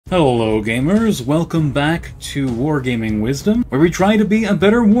Hello gamers, welcome back to Wargaming Wisdom, where we try to be a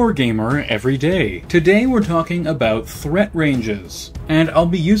better wargamer every day. Today we're talking about threat ranges, and I'll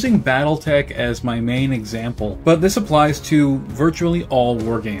be using Battletech as my main example, but this applies to virtually all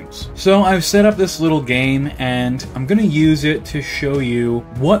wargames. So I've set up this little game, and I'm going to use it to show you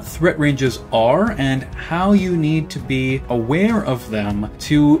what threat ranges are and how you need to be aware of them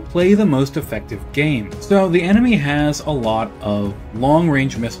to play the most effective game. So the enemy has a lot of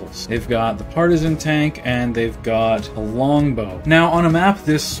long-range missiles. They've got the partisan tank and they've got a longbow. Now on a map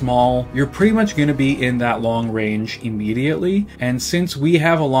this small, you're pretty much going to be in that long range immediately, and since we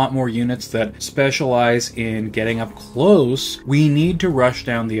have a lot more units that specialize in getting up close, we need to rush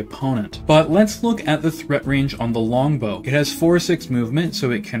down the opponent. But let's look at the threat range on the longbow. It has 4-6 movement, so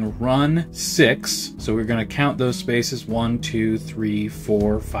it can run 6. So we're going to count those spaces: 1, 2, 3,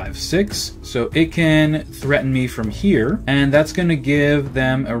 4, 5, 6. So it can threaten me from here, and that's going to give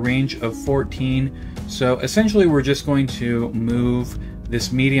them a range of 14. So essentially we're just going to move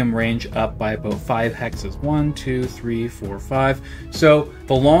this medium range up by about 5 hexes. 1, 2, 3, 4, 5. So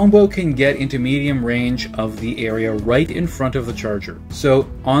the longbow can get into medium range of the area right in front of the charger. So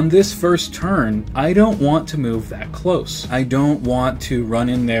on this first turn, I don't want to move that close. I don't want to run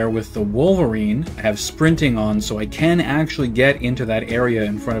in there with the Wolverine. I have sprinting on, so I can actually get into that area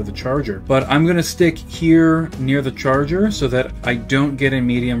in front of the charger. But I'm going to stick here near the charger so that I don't get in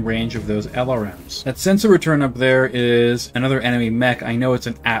medium range of those LRMs. That sensor return up there is another enemy mech. I know it's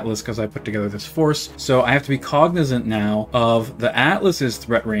an Atlas because I put together this force, so I have to be cognizant now of the Atlas's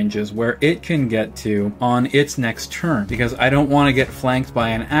threat ranges, where it can get to on its next turn, because I don't want to get flanked by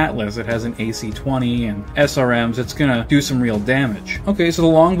an Atlas. It has an AC-20 and SRMs. It's gonna do some real damage. Okay, so the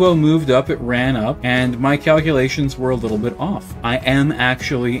longbow moved up, it ran up, and my calculations were a little bit off. I am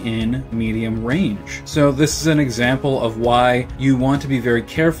actually in medium range. So this is an example of why you want to be very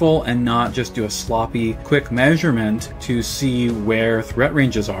careful and not just do a sloppy quick measurement to see where threat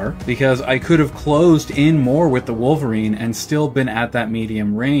ranges are, because I could have closed in more with the Wolverine and still been at that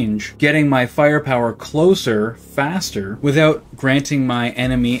medium range, getting my firepower closer faster without granting my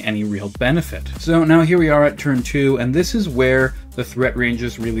enemy any real benefit. So now here we are at turn 2, and this is where the threat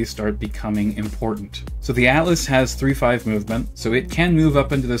ranges really start becoming important. So the Atlas has 3-5 movement, so it can move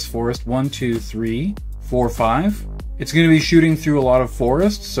up into this forest. 1, 2, 3, 4, 5. It's going to be shooting through a lot of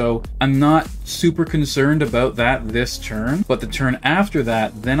forest, so I'm not super concerned about that this turn. But the turn after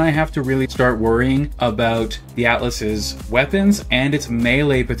that, then I have to really start worrying about the Atlas's weapons and its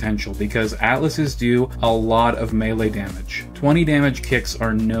melee potential, because Atlases do a lot of melee damage. 20 damage kicks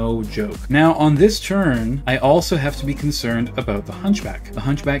are no joke. Now on this turn, I also have to be concerned about the Hunchback. The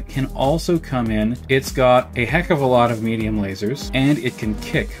Hunchback can also come in. It's got a heck of a lot of medium lasers, and it can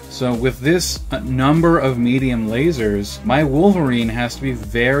kick. So with this number of medium lasers, my Wolverine has to be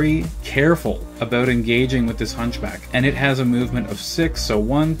very careful about engaging with this Hunchback. And it has a movement of 6, so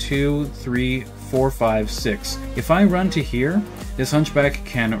 1, 2, 3, 4, 5, 6. If I run to here, this Hunchback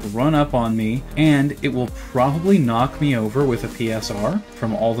can run up on me, and it will probably knock me over with a PSR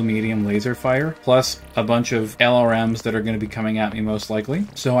from all the medium laser fire, plus a bunch of LRMs that are going to be coming at me most likely.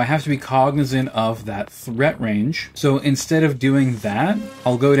 So I have to be cognizant of that threat range. So instead of doing that,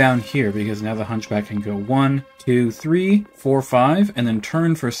 I'll go down here, because now the Hunchback can go 1, 2, 3, 4, 5, and then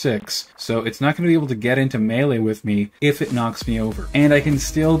turn for 6. So it's not going to be able to get into melee with me if it knocks me over. And I can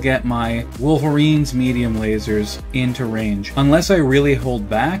still get my Wolverine's medium lasers into range. Unless I really hold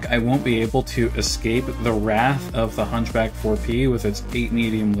back, I won't be able to escape the wrath of the Hunchback 4P with its 8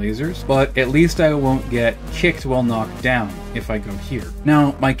 medium lasers, but at least I won't get kicked while knocked down if I go here.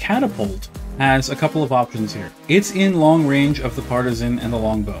 Now, my catapult has a couple of options here. It's in long range of the partisan and the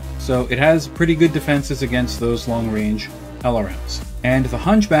longbow, so it has pretty good defenses against those long range LRMs. And the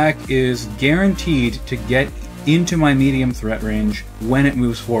Hunchback is guaranteed to get into my medium threat range when it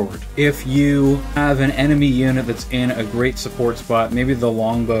moves forward. If you have an enemy unit that's in a great support spot, maybe the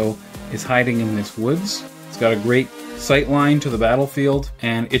longbow is hiding in this woods, it's got a great sight line to the battlefield,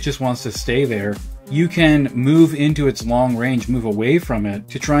 and it just wants to stay there, you can move into its long range, move away from it,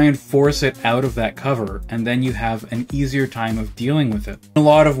 to try and force it out of that cover, and then you have an easier time of dealing with it. In a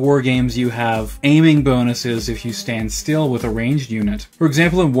lot of war games, you have aiming bonuses if you stand still with a ranged unit. For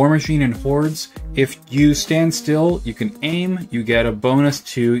example, in War Machine and Hordes, if you stand still, you can aim, you get a bonus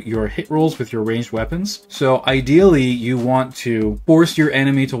to your hit rolls with your ranged weapons. So ideally, you want to force your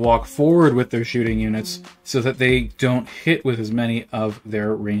enemy to walk forward with their shooting units so that they don't hit with as many of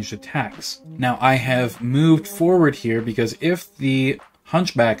their ranged attacks. Now, I have moved forward here because if the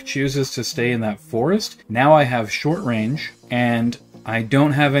Hunchback chooses to stay in that forest, now I have short range, and I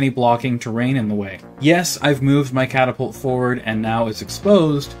don't have any blocking terrain in the way. Yes, I've moved my catapult forward and now it's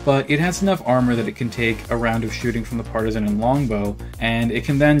exposed, but it has enough armor that it can take a round of shooting from the partisan and longbow, and it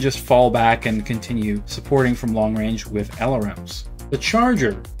can then just fall back and continue supporting from long range with LRMs. The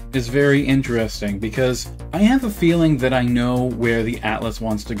charger is very interesting because I have a feeling that I know where the Atlas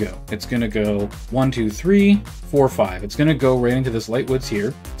wants to go. It's going to go 1, 2, 3, 4, 5. It's going to go right into this light woods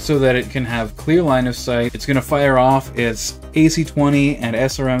here so that it can have clear line of sight. It's going to fire off its AC-20 and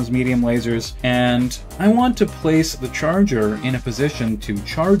SRM's medium lasers, and I want to place the charger in a position to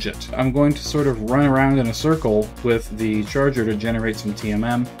charge it. I'm going to sort of run around in a circle with the charger to generate some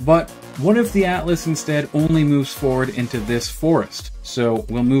TMM, but what if the Atlas instead only moves forward into this forest? So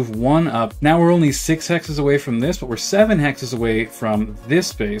we'll move 1 up. Now we're only 6 hexes away from this, but we're 7 hexes away from this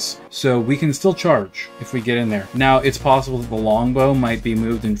space, so we can still charge if we get in there. Now, it's possible that the longbow might be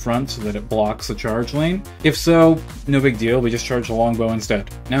moved in front so that it blocks the charge lane. If so, no big deal, we just charge the longbow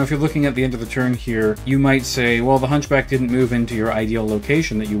instead. Now, if you're looking at the end of the turn here, you might say, well, the Hunchback didn't move into your ideal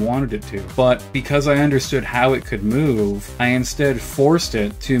location that you wanted it to. But because I understood how it could move, I instead forced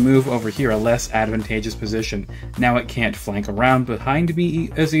it to move over here, a less advantageous position. Now it can't flank around behind me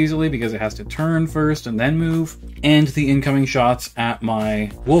as easily because it has to turn first and then move, and the incoming shots at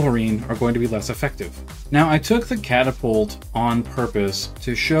my Wolverine are going to be less effective. Now, I took the catapult on purpose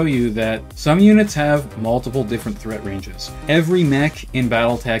to show you that some units have multiple different threat ranges. Every mech in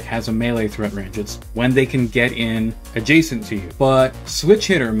Battletech has a melee threat range. It's when they can get in adjacent to you. But switch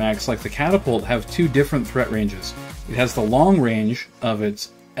hitter mechs like the catapult have 2 different threat ranges. It has the long range of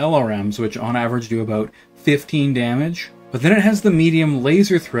its LRMs, which on average do about 15 damage, but then it has the medium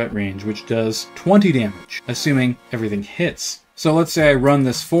laser threat range, which does 20 damage, assuming everything hits. So let's say I run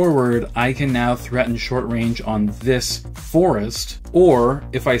this forward, I can now threaten short range on this forest, or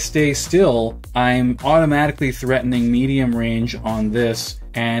if I stay still, I'm automatically threatening medium range on this,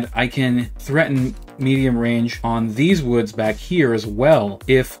 and I can threaten medium range on these woods back here as well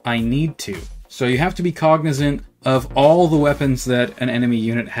if I need to. So you have to be cognizant of all the weapons that an enemy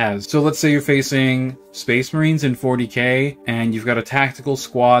unit has. So let's say you're facing Space Marines in 40k, and you've got a tactical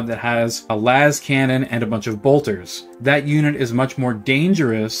squad that has a las cannon and a bunch of bolters. That unit is much more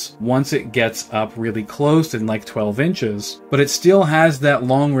dangerous once it gets up really close in like 12 inches, but it still has that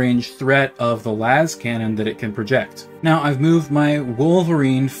long-range threat of the las cannon that it can project. Now, I've moved my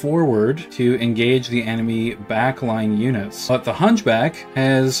Wolverine forward to engage the enemy backline units, but the Hunchback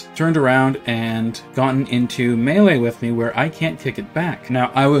has turned around and gotten into melee with me where I can't kick it back.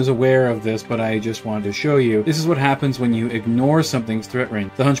 Now, I was aware of this, but I just wanted to show you. This is what happens when you ignore something's threat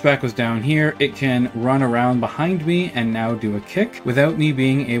range. The Hunchback was down here. It can run around behind me and now do a kick without me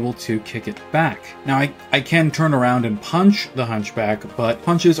being able to kick it back. Now, I can turn around and punch the Hunchback, but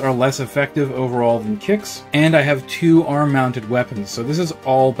punches are less effective overall than kicks, and I have 2 arm-mounted weapons, so this is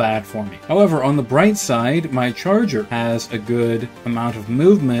all bad for me. However, on the bright side, my Charger has a good amount of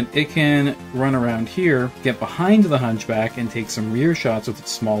movement. It can run around here, get behind the Hunchback, and take some rear shots with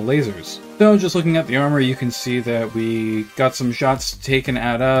its small lasers. So just looking at the armor, you can see that we got some shots taken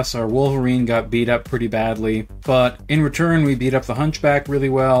at us. Our Wolverine got beat up pretty badly, but in return we beat up the Hunchback really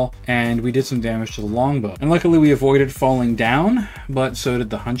well, and we did some damage to the longbow. And luckily we avoided falling down, but so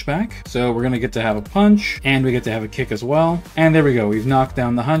did the Hunchback. So we're gonna get to have a punch, and we get to have a kick as well. And there we go, we've knocked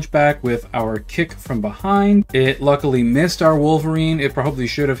down the Hunchback with our kick from behind. It luckily missed our Wolverine. It probably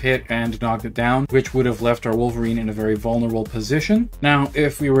should have hit and knocked it down, which would have left our Wolverine in a very vulnerable position. Now,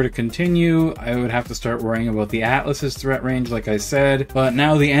 if we were to continue, I would have to start worrying about the Atlas's threat range, like I said, but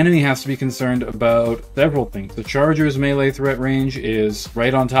now the enemy has to be concerned about several things. The Charger's melee threat range is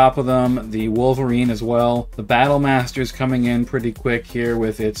right on top of them, the Wolverine as well. The Battlemaster's coming in pretty quick here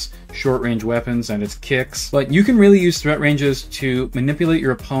with its short-range weapons and its kicks. But you can really use threat ranges to manipulate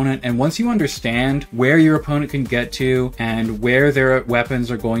your opponent, and once you understand where your opponent can get to and where their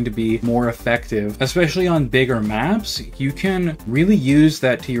weapons are going to be more effective, especially on bigger maps, you can really use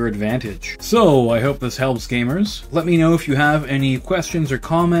that to your advantage. So, I hope this helps, gamers. Let me know if you have any questions or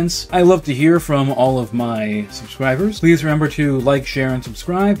comments. I love to hear from all of my subscribers. Please remember to like, share, and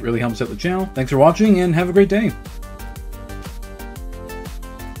subscribe. It really helps out the channel. Thanks for watching, and have a great day.